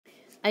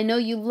I know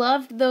you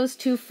loved those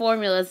two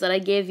formulas that I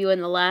gave you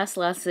in the last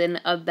lesson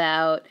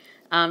about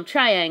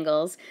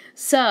triangles,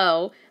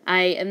 so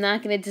I am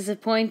not going to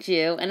disappoint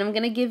you, and I'm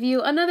going to give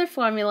you another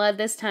formula,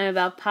 this time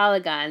about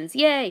polygons.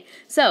 Yay!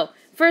 So,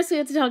 first we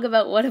have to talk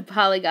about what a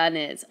polygon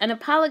is. And a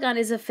polygon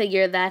is a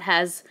figure that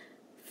has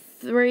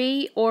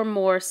 3 or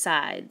more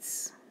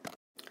sides.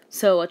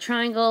 So a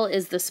triangle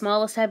is the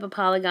smallest type of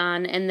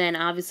polygon, and then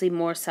obviously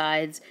more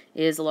sides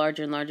is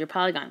larger and larger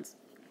polygons.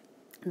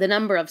 The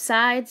number of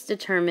sides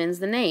determines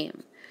the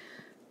name.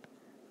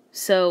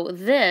 So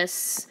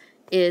this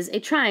is a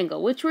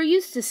triangle, which we're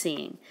used to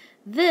seeing.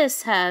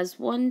 This has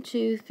 1,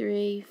 2,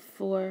 3,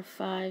 4,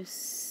 5,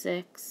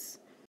 6,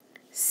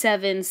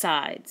 7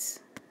 sides,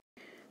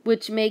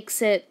 which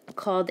makes it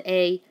called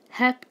a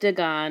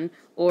heptagon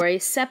or a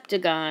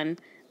septagon,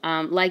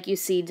 like you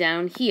see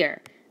down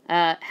here.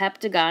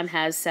 Heptagon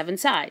has 7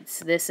 sides.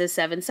 This has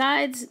 7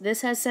 sides.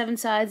 This has 7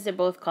 sides. They're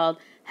both called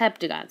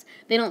heptagons.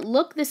 They don't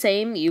look the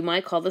same. You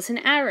might call this an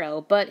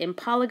arrow, but in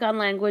polygon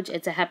language,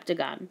 it's a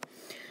heptagon.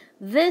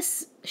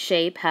 This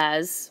shape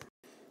has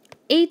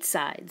 8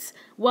 sides.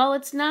 While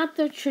it's not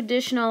the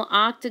traditional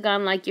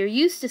octagon like you're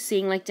used to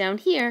seeing, like down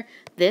here,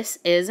 this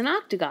is an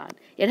octagon.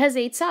 It has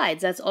 8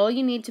 sides. That's all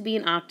you need to be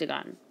an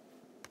octagon.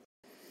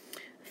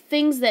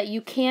 Things that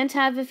you can't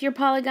have if you're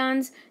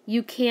polygons,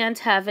 you can't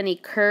have any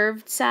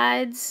curved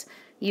sides.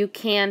 You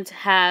can't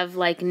have,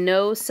 like,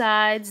 no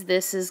sides.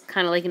 This is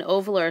kind of like an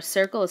oval or a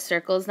circle. A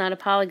circle is not a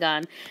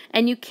polygon.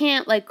 And you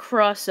can't, like,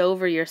 cross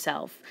over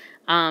yourself.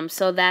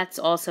 So that's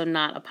also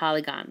not a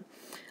polygon.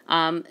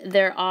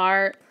 There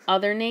are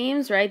other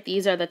names, right?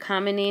 These are the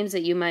common names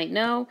that you might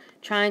know.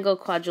 Triangle,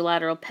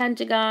 quadrilateral,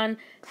 pentagon,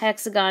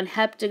 hexagon,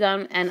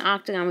 heptagon, and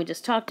octagon we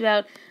just talked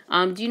about.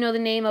 Do you know the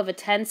name of a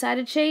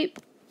 10-sided shape?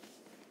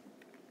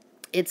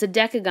 It's a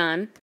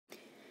decagon.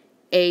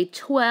 A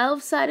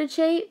 12-sided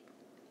shape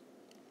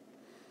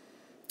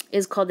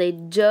is called a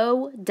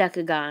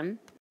dodecagon.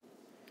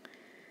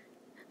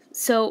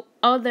 So,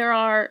 there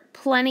are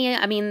plenty,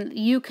 I mean,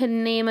 you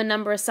can name a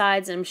number of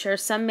sides, and I'm sure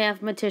some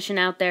mathematician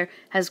out there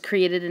has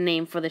created a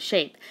name for the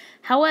shape.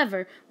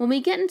 However, when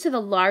we get into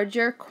the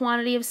larger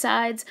quantity of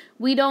sides,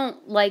 we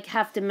don't, like,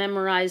 have to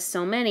memorize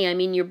so many. I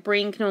mean, your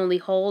brain can only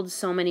hold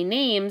so many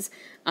names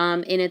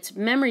in its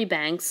memory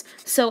banks.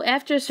 So,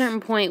 after a certain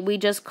point, we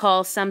just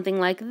call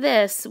something like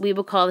this, we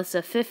will call this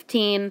a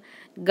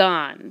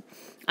 15-gon.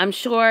 I'm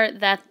sure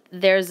that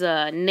there's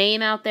a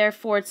name out there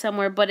for it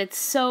somewhere, but it's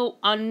so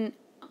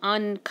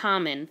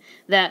uncommon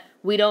that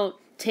we don't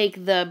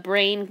take the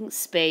brain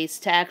space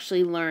to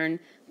actually learn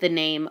the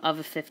name of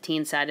a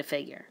 15-sided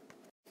figure.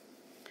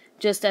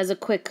 Just as a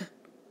quick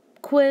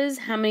quiz,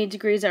 how many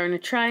degrees are in a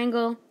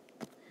triangle?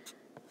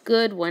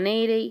 Good,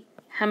 180.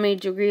 How many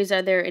degrees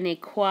are there in a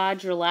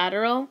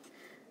quadrilateral?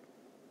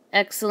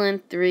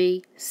 Excellent,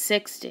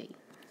 360.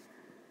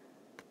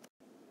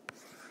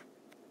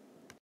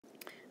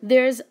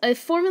 There's a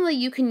formula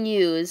you can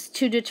use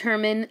to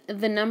determine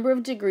the number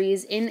of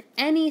degrees in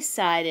any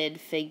sided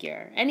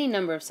figure, any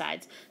number of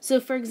sides. So,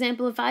 for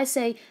example, if I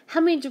say,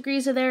 how many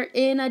degrees are there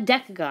in a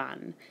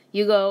decagon?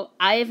 You go,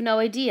 I have no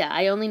idea.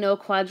 I only know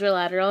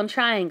quadrilateral and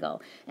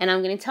triangle. And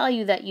I'm going to tell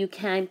you that you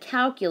can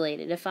calculate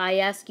it. If I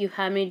ask you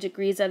how many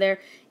degrees are there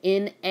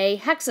in a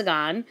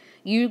hexagon,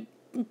 you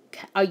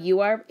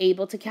are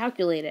able to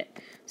calculate it.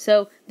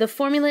 So, the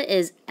formula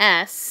is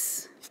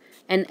S,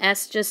 and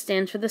S just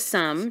stands for the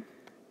sum,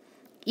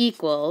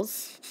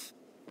 equals,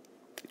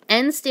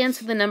 n stands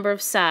for the number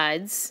of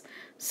sides,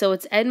 so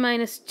it's n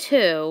minus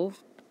 2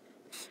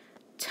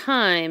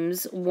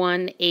 times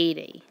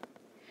 180.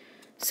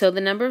 So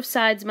the number of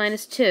sides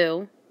minus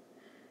 2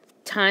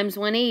 times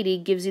 180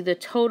 gives you the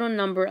total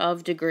number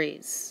of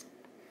degrees.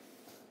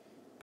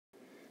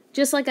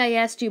 Just like I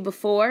asked you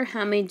before,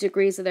 how many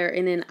degrees are there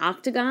in an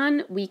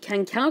octagon, we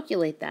can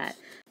calculate that.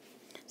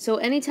 So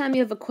anytime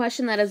you have a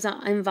question that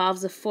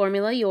involves a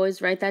formula, you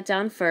always write that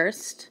down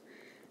first.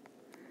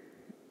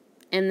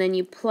 And then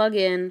you plug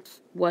in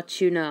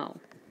what you know.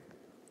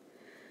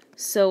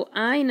 So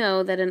I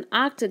know that an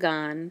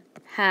octagon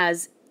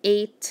has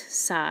 8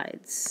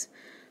 sides.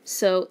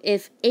 So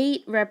if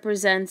 8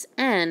 represents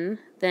n,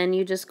 then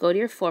you just go to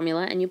your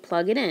formula and you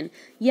plug it in.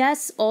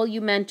 Yes, all you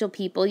mental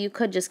people, you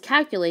could just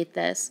calculate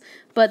this,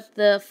 but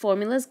the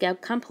formulas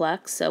get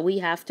complex, so we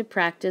have to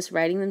practice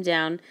writing them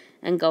down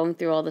and going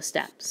through all the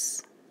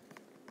steps.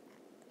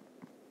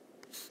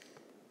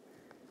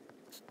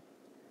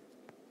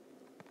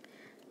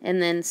 And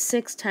then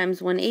 6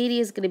 times 180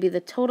 is going to be the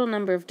total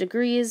number of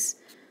degrees.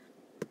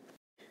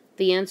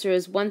 The answer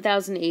is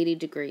 1080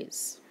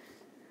 degrees.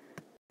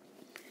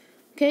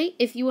 Okay,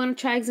 if you want to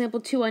try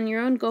example 2 on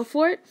your own, go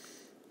for it.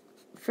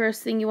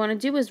 First thing you want to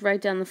do is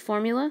write down the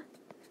formula.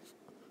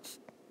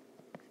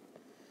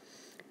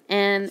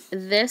 And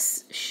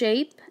this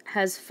shape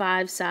has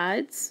 5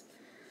 sides.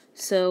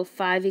 So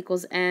 5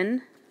 equals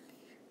n.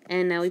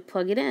 And now we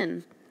plug it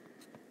in.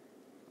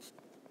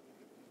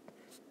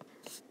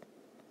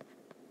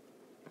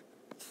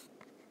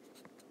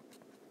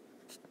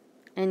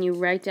 And you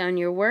write down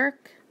your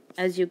work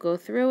as you go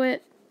through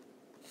it.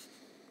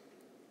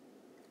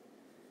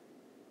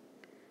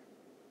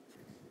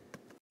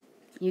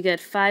 you get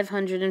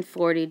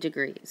 540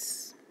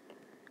 degrees.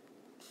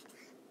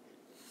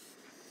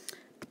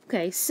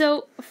 Okay,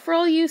 so for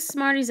all you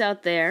smarties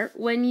out there,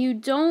 when you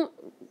don't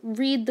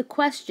read the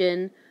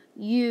question,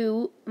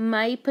 you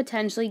might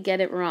potentially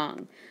get it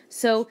wrong.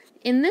 So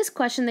in this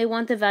question, they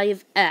want the value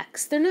of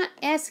x. They're not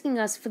asking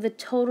us for the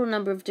total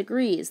number of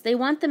degrees. They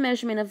want the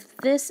measurement of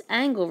this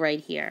angle right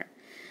here.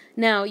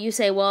 Now, you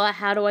say, well,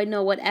 how do I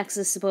know what x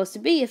is supposed to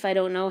be if I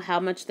don't know how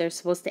much they're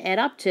supposed to add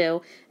up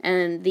to?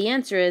 And the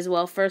answer is,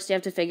 well, first you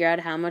have to figure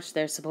out how much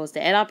they're supposed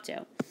to add up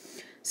to.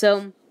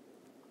 So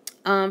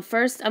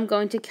first, I'm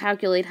going to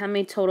calculate how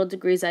many total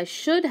degrees I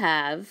should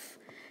have,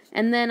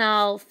 and then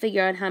I'll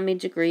figure out how many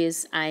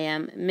degrees I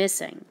am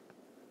missing.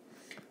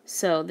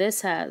 So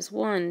this has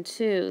 1,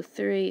 2,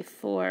 3,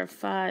 4,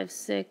 5,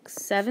 6,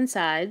 7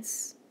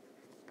 sides.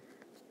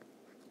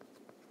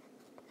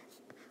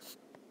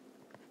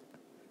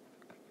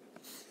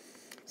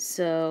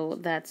 So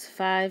that's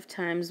 5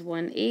 times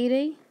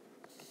 180.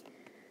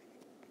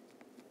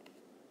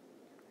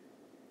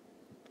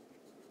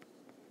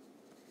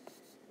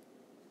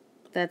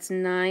 That's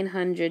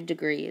 900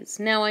 degrees.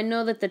 Now, I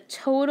know that the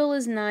total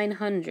is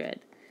 900,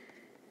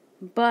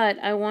 but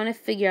I want to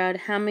figure out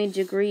how many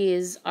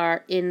degrees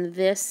are in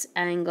this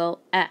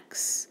angle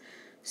x.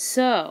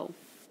 So,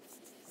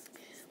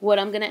 what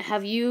I'm going to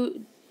have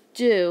you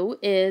do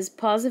is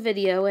pause the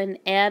video and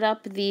add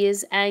up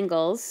these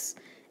angles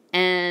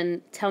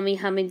and tell me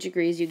how many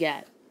degrees you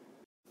get.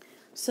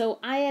 So,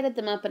 I added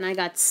them up and I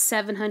got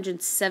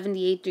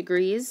 778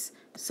 degrees.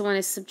 So when I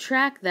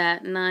subtract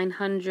that,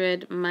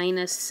 900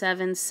 minus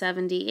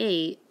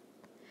 778,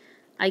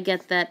 I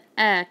get that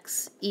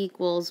x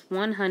equals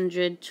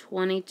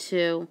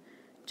 122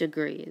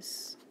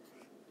 degrees.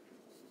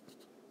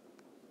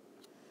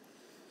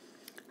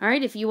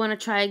 Alright, if you want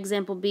to try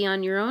example B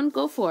on your own,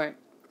 go for it.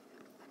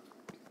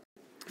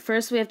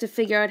 First, we have to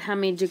figure out how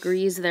many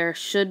degrees there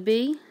should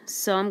be.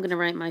 So I'm going to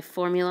write my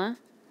formula.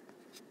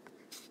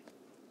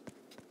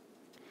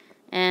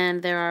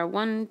 And there are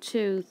 1,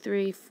 2,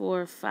 3,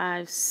 4,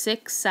 5,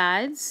 6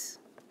 sides.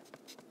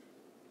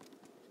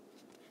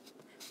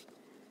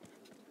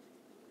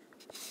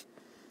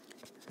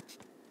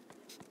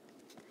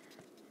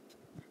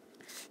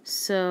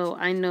 So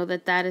I know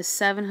that that is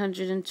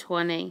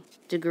 720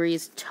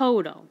 degrees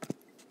total.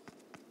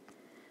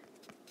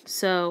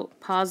 So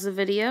pause the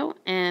video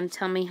and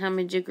tell me how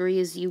many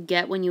degrees you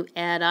get when you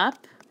add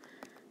up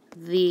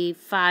the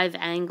 5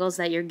 angles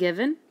that you're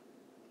given.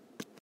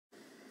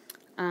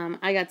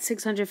 I got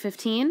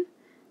 615,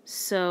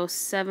 so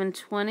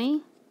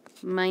 720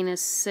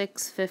 minus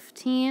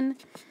 615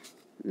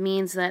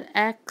 means that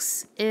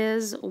x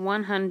is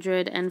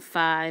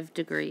 105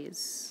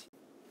 degrees.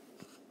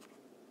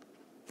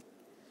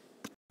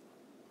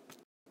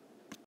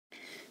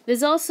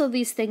 There's also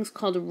these things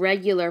called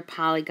regular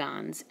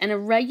polygons, and a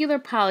regular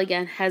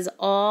polygon has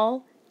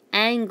all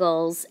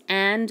angles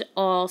and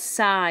all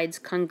sides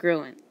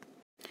congruent.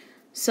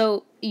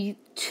 So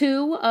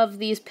 2 of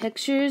these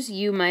pictures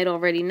you might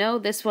already know.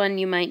 This one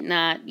you might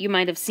not. You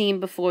might have seen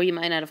before. You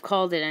might not have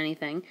called it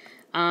anything.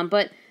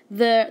 But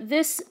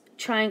this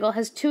triangle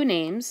has 2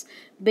 names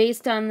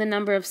based on the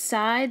number of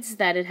sides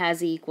that it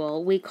has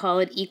equal. We call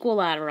it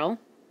equilateral,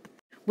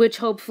 which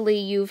hopefully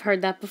you've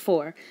heard that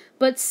before.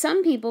 But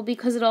some people,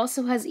 because it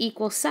also has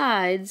equal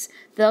sides,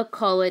 they'll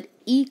call it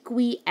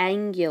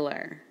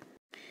equiangular.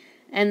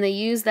 And they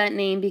use that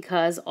name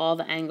because all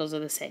the angles are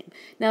the same.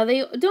 Now,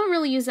 they don't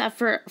really use that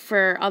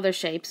for other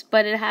shapes,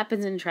 but it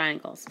happens in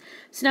triangles.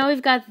 So now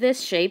we've got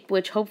this shape,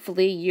 which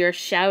hopefully you're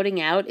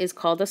shouting out is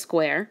called a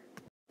square.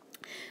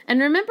 And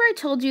remember I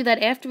told you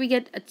that after we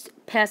get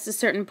past a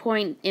certain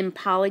point in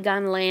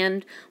Polygon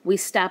land, we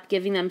stop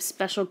giving them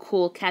special,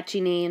 cool,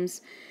 catchy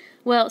names?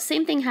 Well,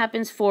 same thing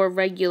happens for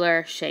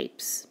regular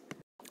shapes.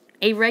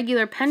 A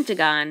regular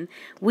pentagon,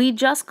 we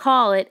just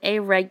call it a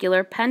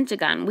regular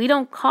pentagon. We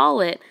don't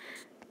call it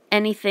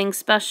anything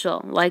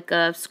special, like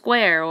a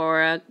square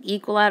or a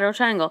equilateral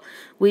triangle.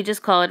 We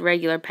just call it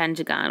regular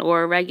pentagon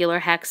or a regular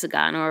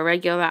hexagon or a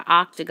regular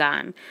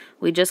octagon.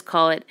 We just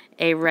call it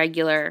a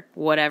regular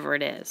whatever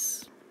it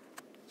is.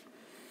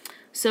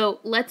 So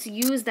let's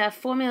use that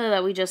formula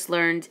that we just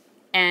learned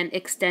and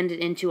extend it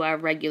into our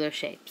regular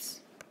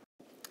shapes.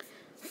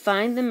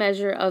 Find the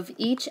measure of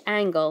each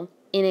angle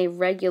in a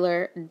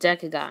regular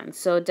decagon.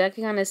 So a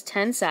decagon has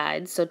 10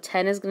 sides, so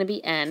 10 is going to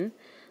be n.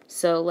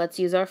 So let's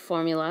use our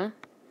formula.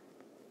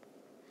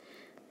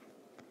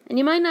 And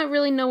you might not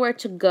really know where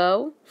to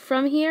go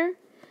from here,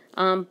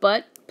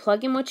 but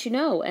plug in what you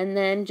know and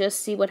then just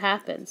see what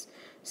happens.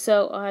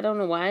 So I don't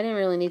know why I didn't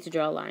really need to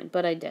draw a line,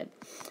 but I did.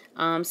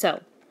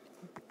 So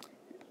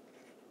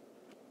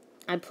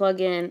I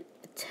plug in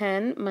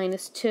 10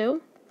 minus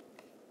 2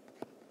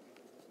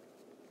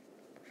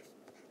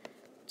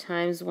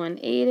 times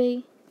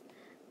 180.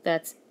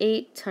 That's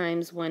 8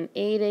 times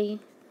 180.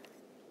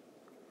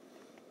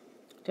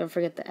 Don't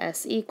forget the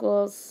s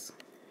equals.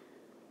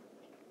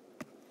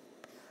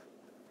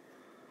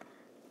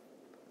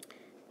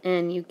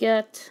 And you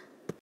get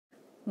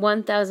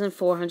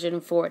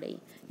 1,440.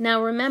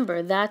 Now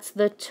remember, that's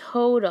the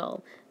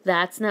total.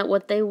 That's not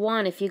what they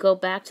want. If you go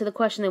back to the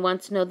question, they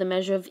want to know the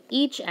measure of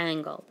each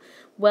angle.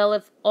 Well,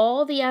 if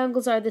all the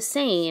angles are the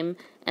same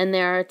and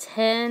there are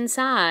 10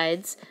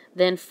 sides,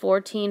 then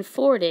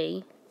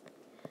 1440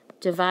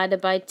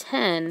 divided by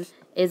 10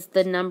 is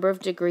the number of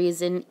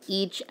degrees in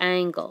each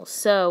angle.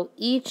 So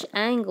each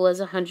angle is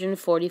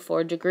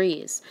 144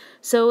 degrees.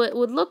 So it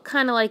would look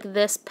kind of like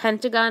this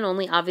pentagon,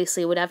 only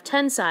obviously it would have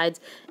 10 sides,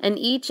 and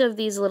each of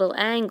these little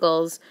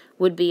angles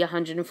would be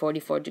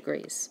 144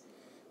 degrees.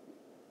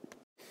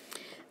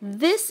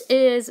 This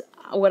is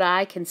what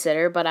I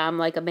consider, but I'm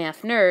like a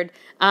math nerd,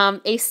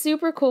 a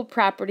super cool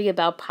property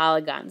about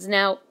polygons.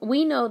 Now,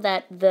 we know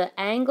that the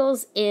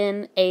angles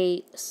in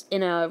a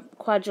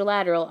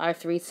quadrilateral are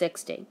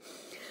 360.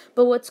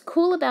 But what's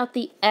cool about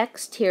the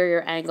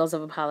exterior angles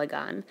of a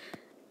polygon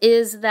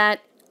is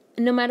that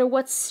no matter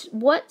what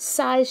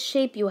size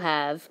shape you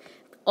have,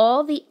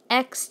 all the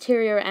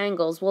exterior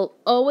angles will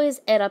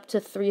always add up to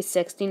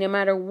 360 no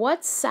matter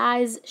what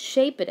size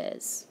shape it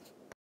is.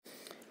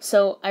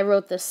 So I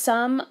wrote the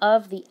sum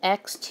of the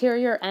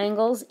exterior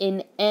angles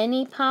in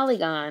any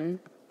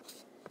polygon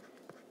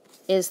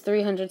is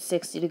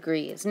 360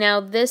 degrees.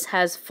 Now this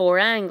has 4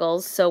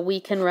 angles, so we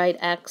can write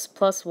x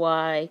plus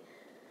y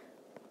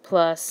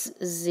plus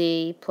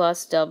z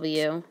plus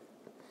w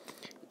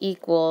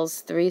equals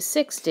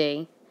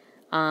 360.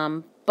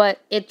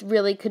 But it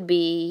really could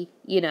be,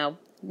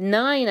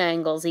 9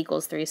 angles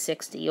equals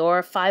 360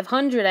 or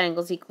 500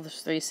 angles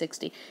equals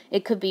 360.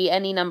 It could be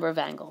any number of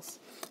angles.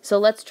 So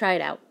let's try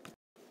it out.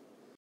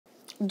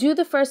 Do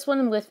the first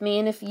one with me,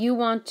 and if you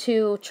want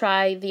to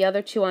try the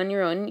other two on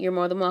your own, you're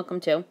more than welcome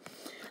to.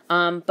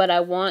 But I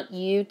want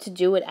you to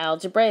do it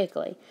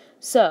algebraically.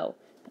 So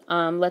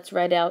let's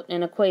write out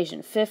an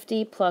equation.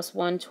 50 plus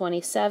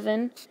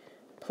 127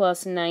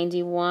 plus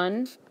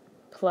 91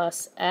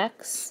 plus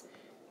x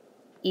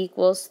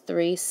equals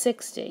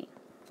 360.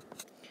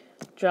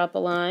 Drop a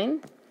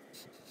line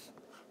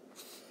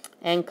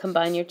and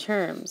combine your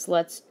terms.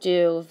 Let's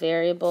do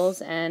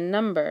variables and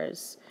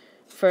numbers.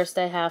 First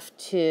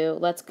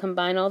let's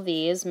combine all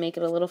these, make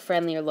it a little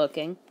friendlier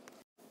looking.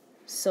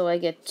 So I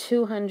get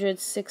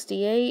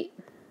 268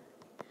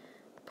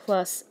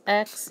 plus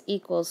x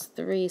equals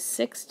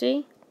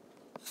 360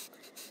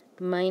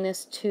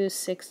 minus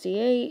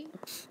 268.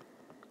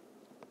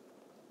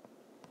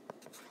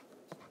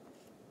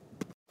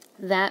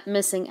 That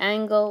missing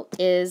angle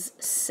is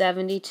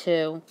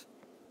 72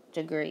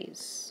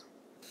 degrees.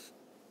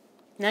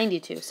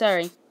 92,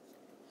 sorry.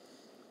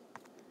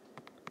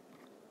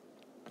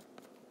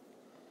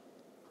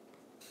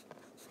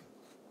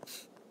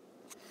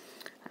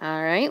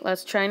 All right,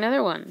 let's try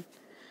another one.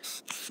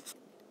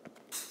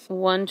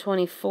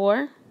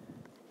 124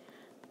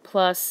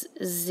 plus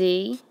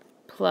z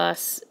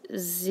plus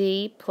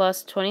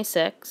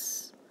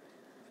 26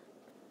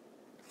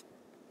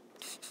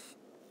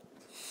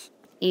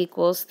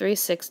 equals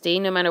 360.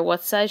 No matter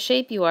what size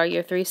shape you are,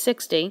 you're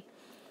 360.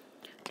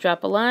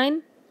 Drop a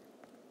line,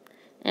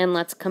 and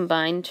let's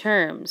combine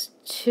terms.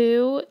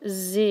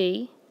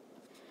 2z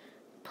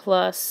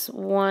plus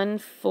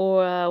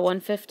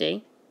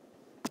 150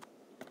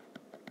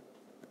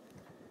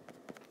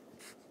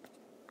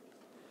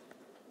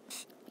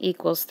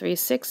 equals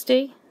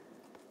 360.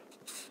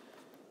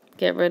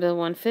 Get rid of the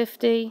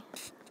 150.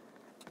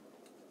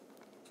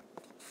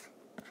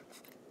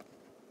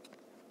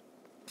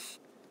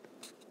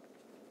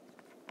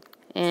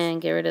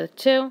 And get rid of the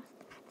 2.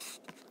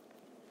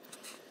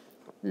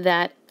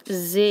 That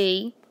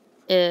z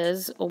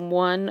is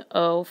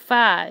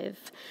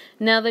 105.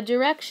 Now the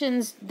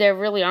directions, there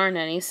really aren't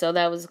any, so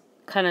that was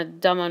kind of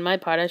dumb on my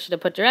part. I should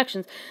have put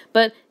directions.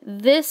 But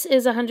this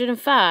is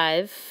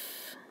 105.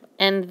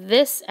 And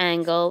this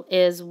angle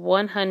is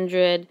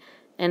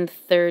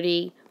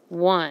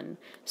 131.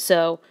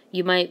 So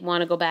you might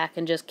want to go back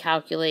and just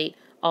calculate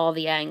all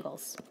the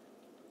angles.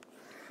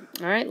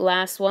 All right,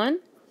 last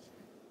one.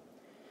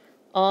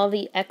 All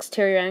the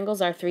exterior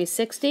angles are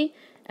 360.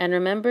 And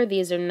remember,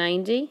 these are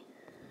 90.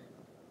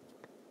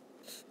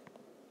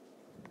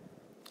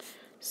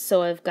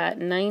 So I've got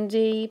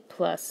 90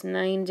 plus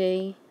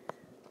 90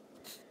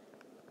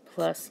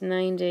 plus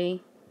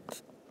 90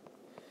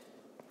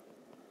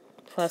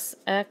 plus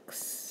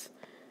x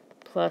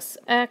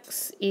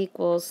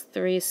equals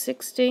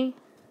 360.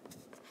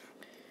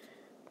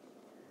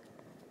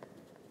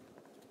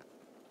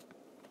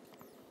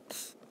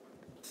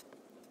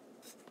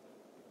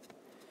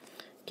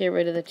 Get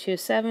rid of the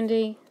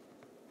 270.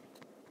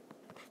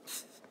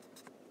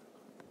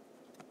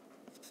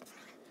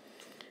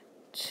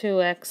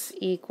 Two x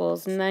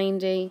equals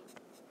 90.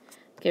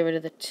 Get rid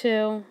of the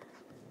 2.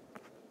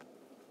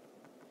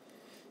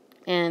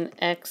 And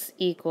x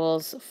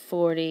equals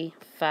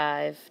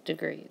 45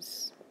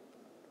 degrees.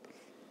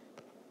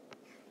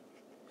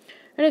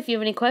 All right, if you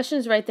have any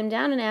questions, write them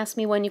down and ask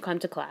me when you come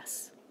to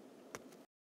class.